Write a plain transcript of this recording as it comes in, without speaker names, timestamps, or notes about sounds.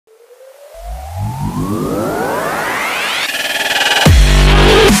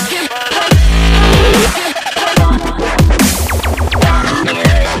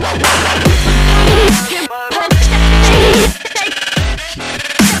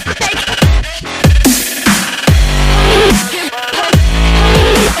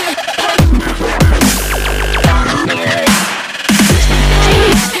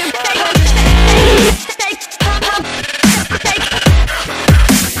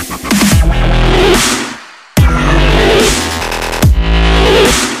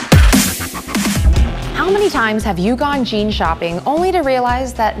Times have you gone jean shopping only to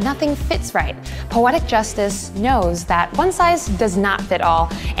realize that nothing fits right? Poetic Justice knows that one size does not fit all,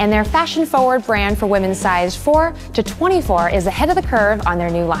 and their fashion-forward brand for women's size 4 to 24 is ahead of the curve on their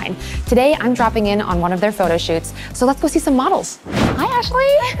new line. Today, I'm dropping in on one of their photo shoots, so let's go see some models. Hi, Ashley.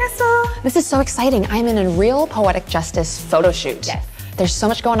 Hi, Crystal. This is so exciting. I'm in a real Poetic Justice photo shoot. Yes. There's so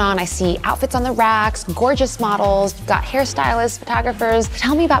much going on. I see outfits on the racks, gorgeous models, you've got hairstylists, photographers.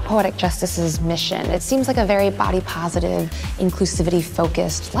 Tell me about Poetic Justice's mission. It seems like a very body positive, inclusivity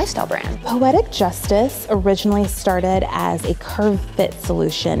focused lifestyle brand. Poetic Justice originally started as a curve fit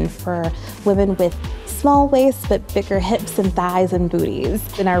solution for women with small waists but bigger hips and thighs and booties.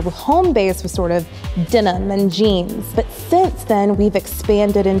 And our home base was sort of denim and jeans. But since then, we've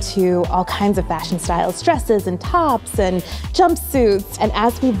expanded into all kinds of fashion styles, dresses and tops and jumpsuits. And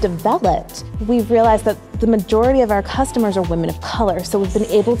as we've developed, we've realized that the majority of our customers are women of color. So we've been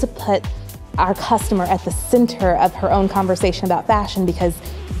able to put our customer at the center of her own conversation about fashion because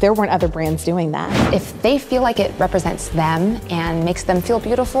there weren't other brands doing that. If they feel like it represents them and makes them feel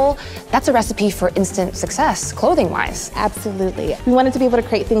beautiful, that's a recipe for instant success, clothing-wise. Absolutely. We wanted to be able to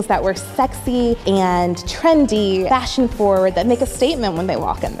create things that were sexy and trendy, fashion-forward, that make a statement when they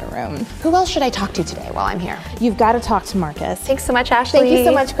walk in the room. Who else should I talk to today while I'm here? You've got to talk to Marcus. Thanks so much, Ashley. Thank you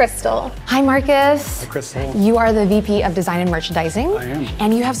so much, Crystal. Hi, Marcus. Hi, Crystal. You are the VP of Design and Merchandising. I am.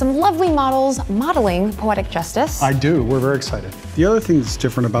 And you have some lovely models modeling Poetic Justice. I do. We're very excited. The other thing that's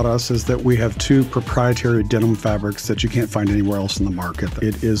different about us is that we have 2 proprietary denim fabrics that you can't find anywhere else in the market.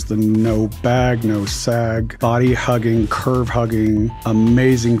 It is the no bag, no sag, body hugging, curve hugging,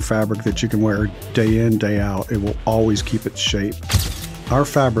 amazing fabric that you can wear day in, day out. It will always keep its shape. Our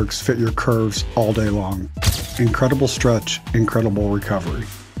fabrics fit your curves all day long. Incredible stretch, incredible recovery.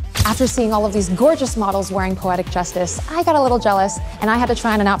 After seeing all of these gorgeous models wearing Poetic Justice, I got a little jealous and I had to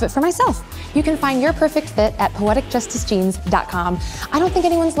try on an outfit for myself. You can find your perfect fit at poeticjusticejeans.com. I don't think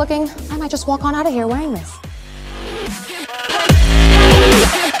anyone's looking. I might just walk on out of here wearing this.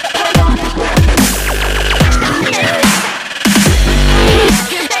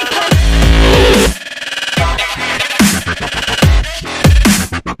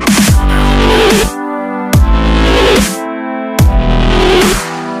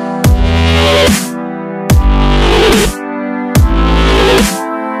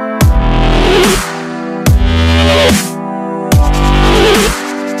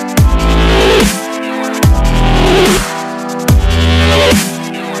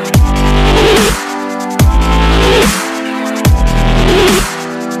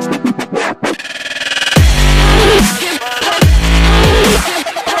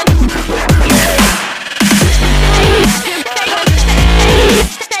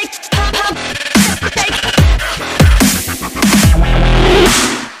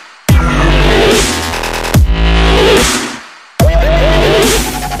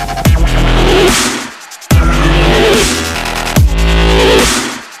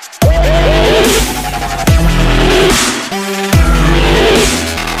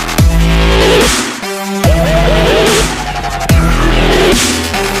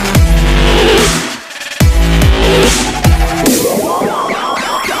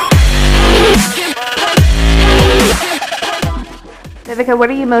 Vivica, what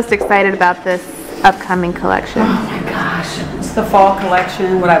are you most excited about this upcoming collection? Oh my gosh, it's the fall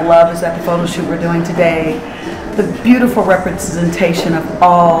collection. What I love is that the photo shoot we're doing today, the beautiful representation of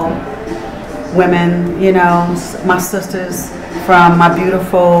all women, you know, my sisters, from my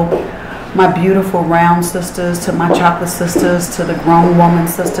beautiful round sisters to my chocolate sisters to the grown woman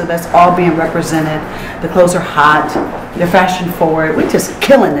sister, that's all being represented. The clothes are hot, they're fashion forward. We're just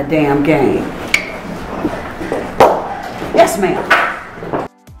killing the damn game. Yes, ma'am.